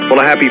Well,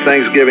 a happy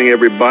Thanksgiving,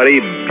 everybody.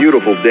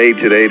 Beautiful day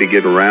today to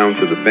get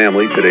around to the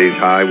family. Today's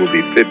high will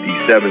be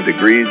 57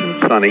 degrees and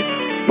sunny.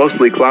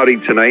 Mostly cloudy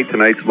tonight.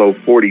 Tonight's low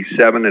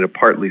 47 and a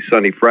partly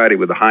sunny Friday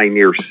with a high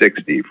near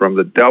 60. From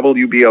the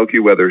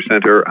WBLQ Weather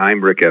Center,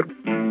 I'm Rick Edwards.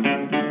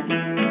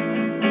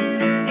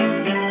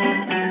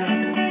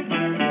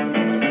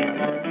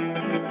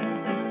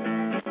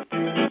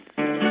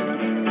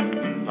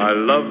 I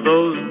love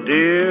those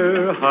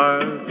dear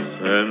hearts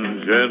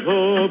and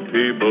gentle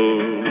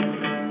people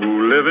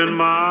who live in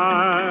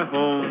my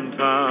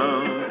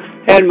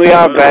hometown. And we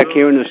are back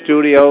here in the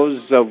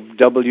studios of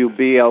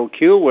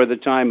WBLQ where the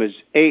time is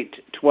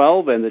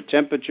 8:12 and the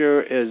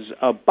temperature is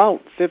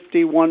about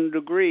 51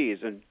 degrees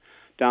in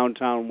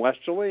downtown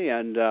Westerly.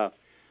 And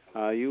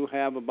you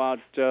have about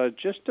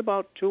just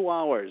about 2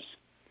 hours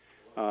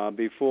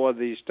before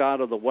the start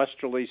of the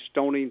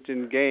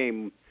Westerly-Stonington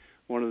game,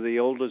 one of the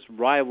oldest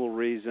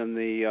rivalries in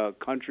the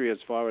country as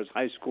far as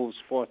high school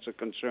sports are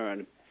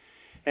concerned.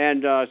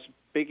 And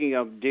speaking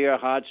of dear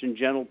hearts and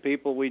gentle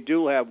people, we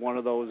do have one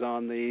of those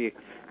on the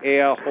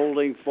air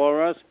holding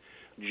for us,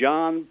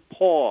 John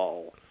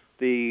Paul,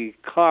 the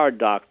car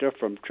doctor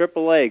from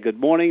AAA. Good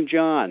morning,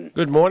 John.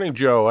 Good morning,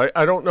 Joe.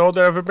 I don't know that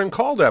I've ever been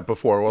called that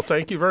before. Well,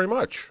 thank you very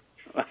much.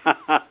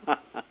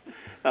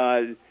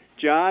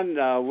 John,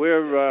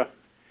 we're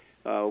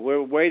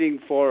waiting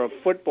for a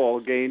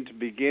football game to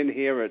begin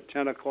here at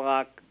 10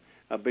 o'clock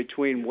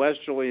between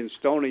Westerly and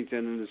Stonington,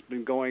 and it's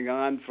been going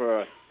on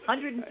for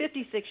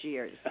 156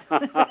 years.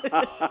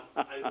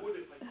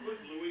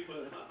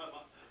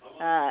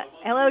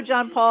 Hello,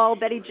 John Paul.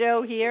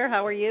 Betty-jo here.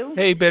 How are you?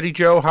 Hey,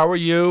 Betty-jo. How are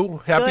you?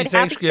 Happy Good.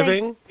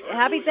 Thanksgiving.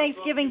 Happy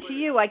Thanksgiving to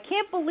you. I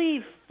can't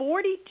believe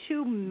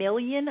 42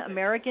 million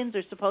Americans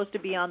are supposed to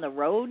be on the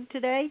road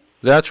today.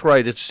 That's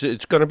right.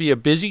 It's going to be a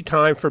busy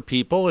time for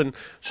people, and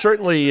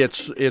certainly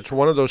it's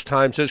one of those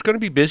times. It's going to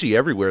be busy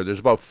everywhere. There's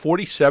about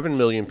 47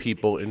 million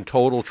people in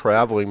total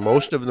traveling.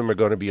 Most of them are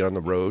going to be on the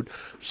road.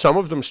 Some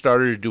of them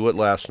started to do it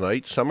last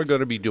night. Some are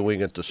going to be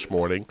doing it this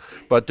morning.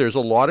 But there's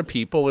a lot of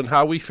people, and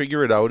how we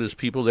figure it out is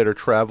people that are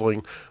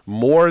traveling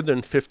more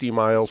than 50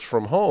 miles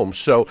from home.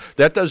 So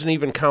that doesn't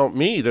even count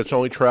me. That's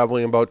only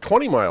traveling about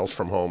 20 miles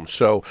from home.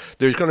 So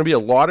there's going to be a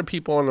lot of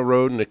people on the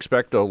road and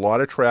expect a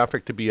lot of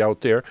traffic to be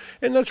out there,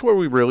 and that's where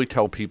we really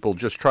tell people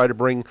just try to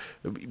bring,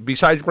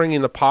 besides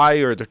bringing the pie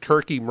or the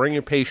turkey, bring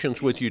your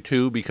patients with you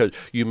too, because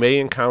you may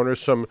encounter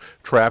some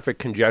traffic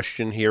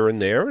congestion here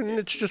and there, and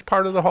it's just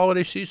part of the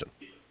holiday season.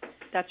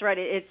 That's right.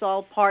 It's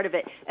all part of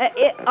it.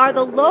 Are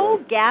the low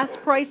gas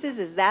prices,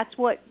 is that's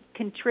what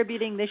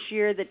contributing this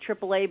year that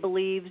AAA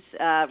believes,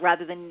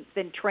 rather than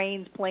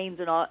trains, planes,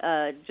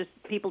 and just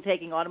people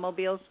taking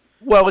automobiles?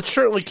 Well, it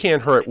certainly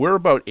can't hurt. We're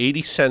about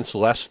 80 cents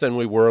less than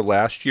we were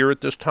last year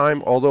at this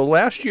time, although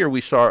last year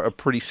we saw a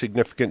pretty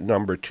significant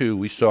number, too.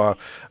 We saw,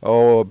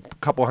 a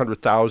couple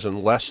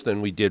 100,000 less than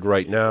we did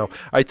right now.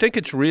 I think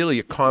it's really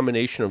a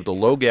combination of the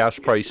low gas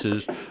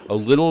prices, a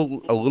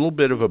little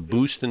bit of a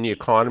boost in the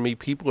economy.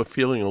 People are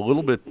feeling a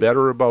little bit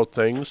better about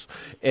things.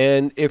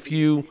 And if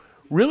you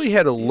really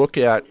had a look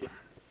at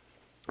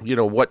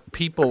what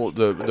people,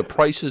 the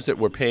prices that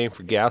we're paying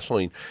for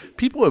gasoline,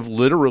 people have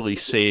literally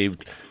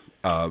saved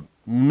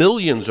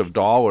millions of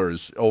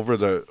dollars over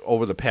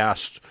the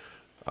past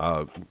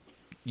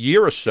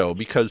year or so,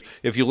 because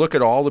if you look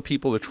at all the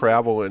people that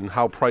travel and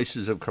how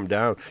prices have come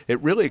down, it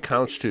really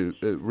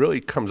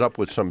comes up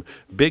with some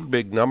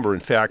big number. In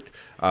fact,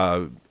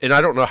 and I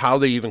don't know how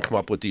they even come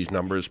up with these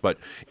numbers, but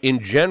in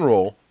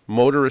general,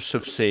 motorists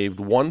have saved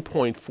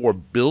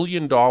 $1.4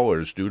 billion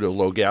due to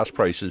low gas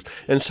prices.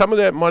 And some of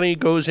that money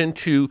goes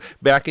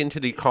back into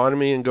the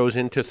economy and goes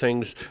into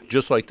things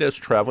just like this,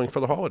 traveling for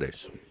the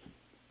holidays.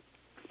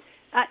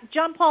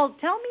 John Paul,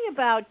 tell me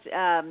about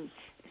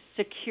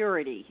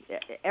security.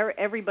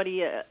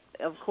 Everybody,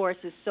 of course,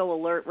 is so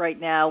alert right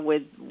now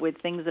with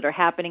things that are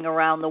happening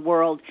around the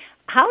world.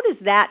 How does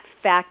that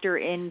factor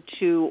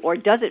into, or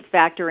does it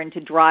factor into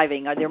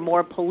driving? Are there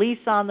more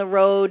police on the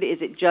road?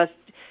 Is it just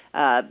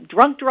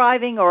drunk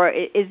driving, or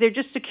is there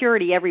just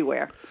security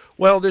everywhere?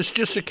 Well, there's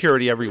just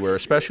security everywhere,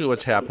 especially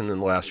what's happened in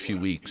the last few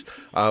weeks.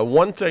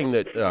 One thing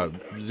that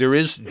there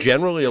is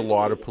generally a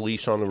lot of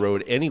police on the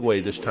road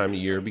anyway this time of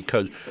year,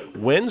 because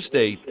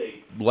Wednesday,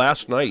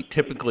 last night,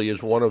 typically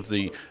is one of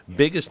the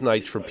biggest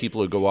nights for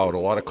people to go out. A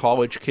lot of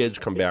college kids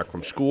come back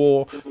from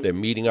school. They're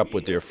meeting up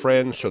with their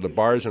friends, so the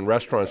bars and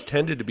restaurants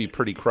tended to be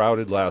pretty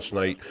crowded last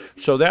night.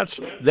 So that's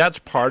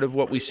part of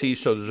what we see.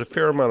 So there's a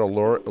fair amount of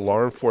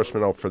law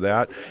enforcement out for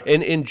that.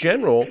 And in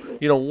general,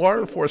 law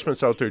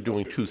enforcement's out there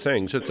doing two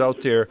things. It's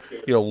out there,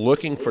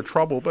 looking for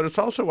trouble, but it's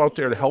also out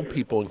there to help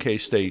people in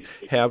case they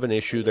have an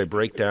issue, they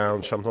break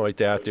down, something like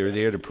that. They're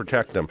there to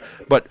protect them.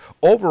 But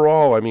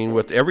overall, I mean,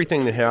 with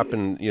everything that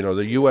happened,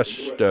 the U.S.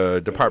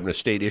 Department of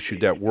State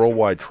issued that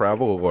worldwide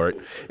travel alert,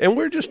 and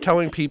we're just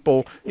telling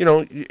people,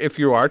 if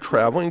you are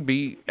traveling,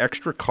 be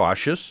extra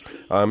cautious.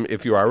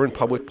 If you are in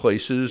public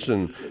places,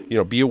 and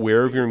be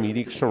aware of your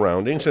immediate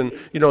surroundings, and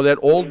that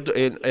old,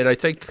 and I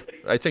think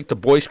I think the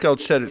Boy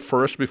Scouts said it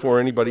first before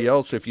anybody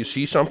else. If you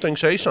see something,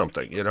 say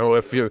something. You know,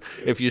 if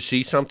you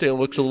see something that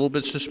looks a little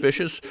bit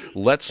suspicious,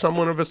 let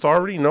someone of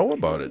authority know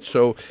about it.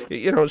 So,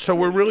 you know, so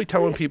we're really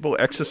telling people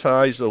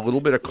exercise a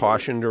little bit of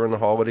caution during the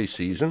holiday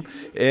season.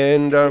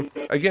 And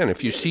again,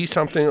 if you see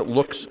something that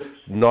looks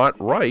not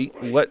right,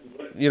 let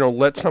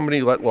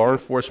law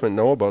enforcement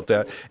know about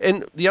that.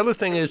 And the other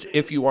thing is,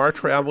 if you are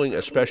traveling,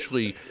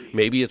 especially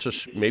maybe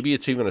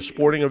it's even a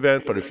sporting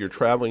event, but if you're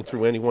traveling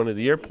through any one of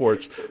the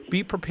airports,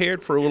 be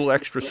prepared for a little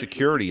extra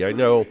security. I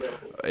know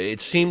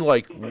it seemed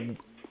like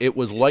it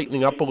was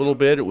lightening up a little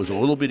bit. It was a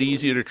little bit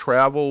easier to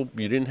travel.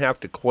 You didn't have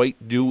to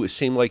it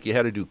seemed like you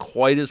had to do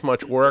quite as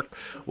much work.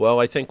 Well,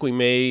 I think we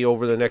may,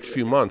 over the next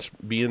few months,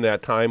 be in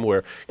that time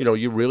where, you know,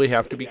 you really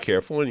have to be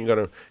careful,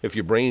 and if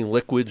you're bringing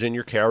liquids in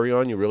your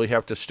carry-on, you really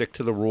have to stick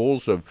to the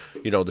rules of,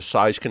 you know, the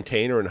size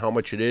container and how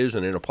much it is,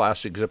 and in a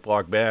plastic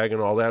Ziploc bag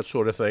and all that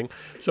sort of thing.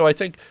 So I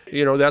think,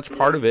 you know, that's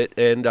part of it.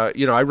 And,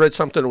 you know, I read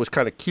something that was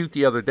kind of cute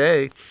the other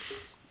day,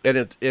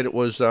 and it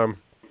was...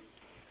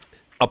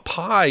 a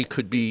pie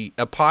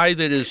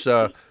that is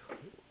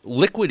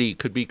liquidy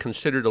could be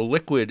considered a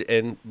liquid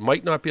and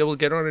might not be able to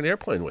get on an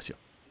airplane with you.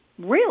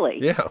 Really?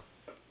 Yeah.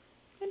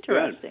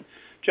 Interesting.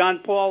 John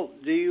Paul,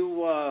 do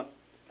you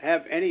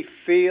have any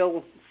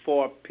feel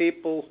for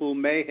people who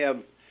may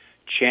have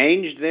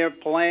changed their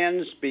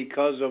plans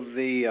because of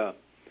the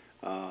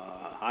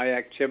high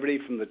activity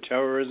from the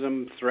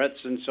terrorism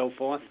threats and so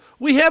forth?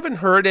 We haven't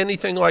heard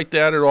anything like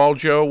that at all,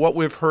 Joe. What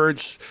we've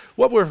heard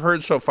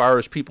so far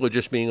is people are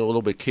just being a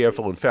little bit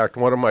careful. In fact,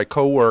 one of my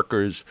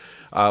coworkers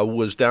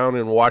was down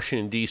in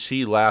Washington,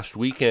 D.C. last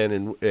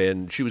weekend,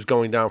 and she was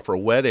going down for a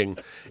wedding,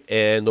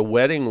 and the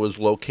wedding was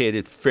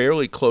located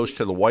fairly close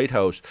to the White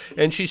House.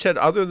 And she said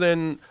other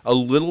than a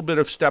little bit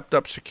of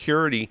stepped-up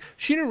security,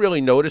 she didn't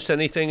really notice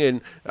anything,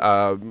 and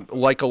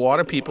like a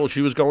lot of people,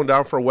 she was going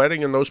down for a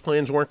wedding, and those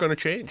plans weren't going to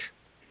change.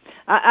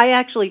 I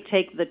actually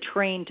take the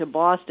train to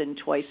Boston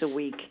twice a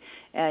week,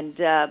 and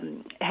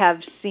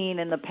have seen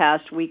in the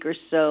past week or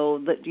so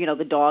that, you know,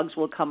 the dogs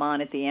will come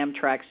on at the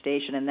Amtrak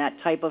station and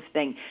that type of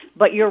thing.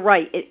 But you're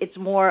right; it's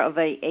more of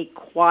a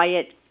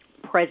quiet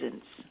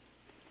presence.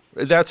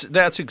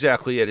 That's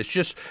exactly it.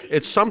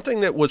 It's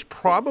something that was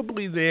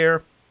probably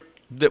there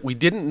that we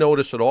didn't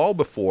notice at all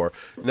before.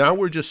 Now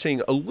we're just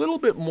seeing a little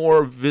bit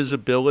more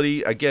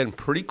visibility. Again,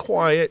 pretty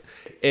quiet,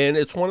 and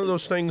it's one of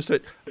those things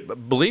that,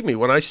 believe me,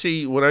 when I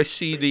see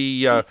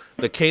the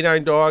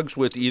canine dogs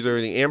with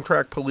either the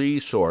Amtrak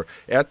police or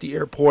at the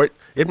airport,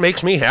 it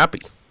makes me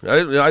happy.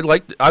 I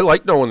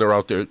like knowing they're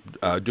out there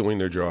doing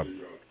their job.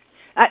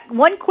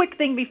 One quick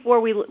thing before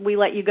we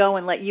let you go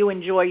and let you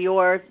enjoy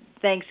your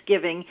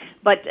Thanksgiving,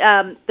 but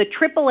the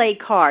AAA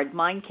card,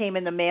 mine came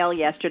in the mail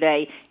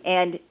yesterday,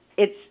 and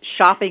it's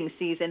shopping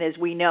season, as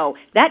we know.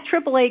 That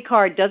AAA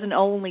card doesn't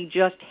only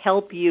just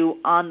help you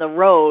on the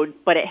road,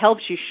 but it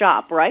helps you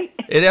shop, right?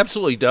 It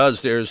absolutely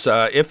does. There's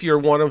if you're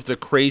one of the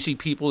crazy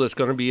people that's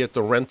going to be at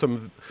the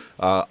Rentham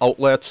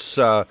outlets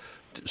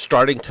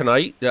starting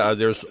tonight,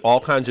 there's all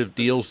kinds of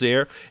deals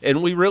there,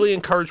 and we really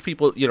encourage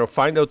people, you know,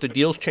 find out the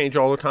deals change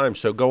all the time.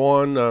 So go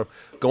on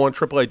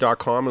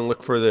AAA.com and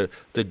look for the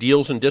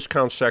deals and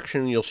discounts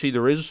section. You'll see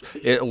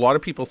a lot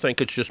of people think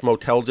it's just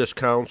motel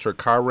discounts or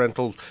car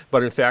rentals,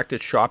 but in fact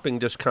it's shopping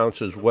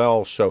discounts as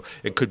well. So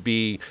it could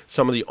be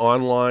some of the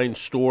online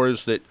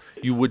stores that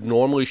you would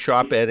normally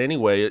shop at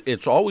anyway.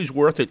 It's always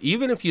worth it,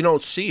 even if you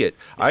don't see it.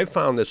 I've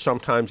found that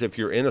sometimes if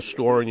you're in a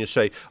store and you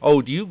say,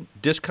 oh, do you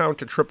discount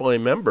to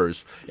AAA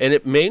members? And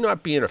it may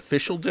not be an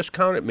official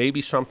discount. It may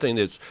be something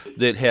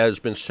that has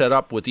been set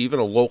up with even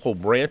a local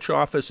branch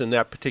office in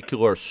that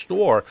particular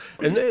store,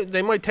 and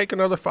they might take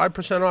another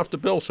 5% off the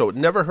bill. So it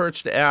never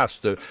hurts to ask.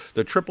 The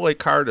AAA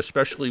card,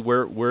 especially,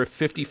 we're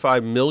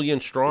 55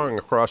 million strong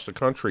across the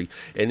country,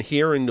 and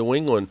here in New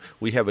England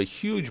we have a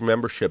huge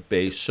membership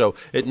base. So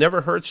it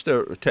never hurts to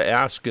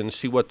ask and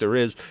see what there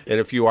is. And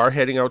if you are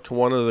heading out to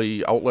one of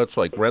the outlets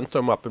like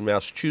Rentham up in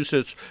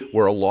Massachusetts,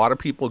 where a lot of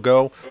people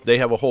go, they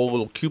have a whole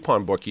little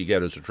coupon book you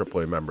get as a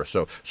AAA member.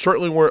 So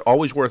certainly we're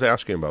always worth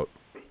asking about.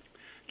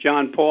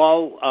 John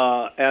Paul,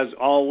 as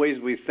always,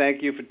 we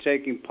thank you for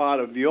taking part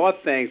of your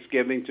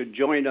Thanksgiving to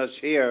join us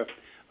here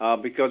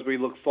because we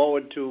look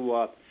forward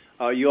to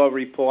your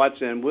reports,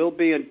 and we'll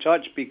be in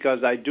touch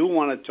because I do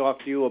want to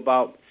talk to you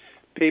about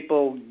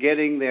people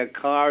getting their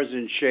cars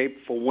in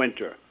shape for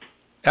winter.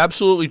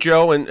 Absolutely,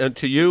 Joe, and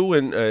to you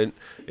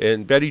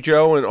and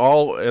Betty-jo and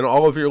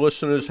all of your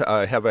listeners,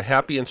 have a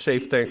happy and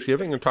safe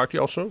Thanksgiving, and talk to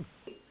you all soon.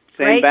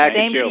 Same back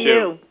to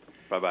you.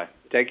 Bye-bye.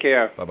 Take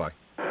care. Bye-bye.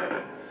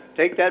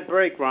 Take that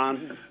break,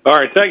 Ron. All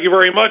right, thank you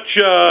very much,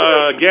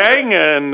 gang, and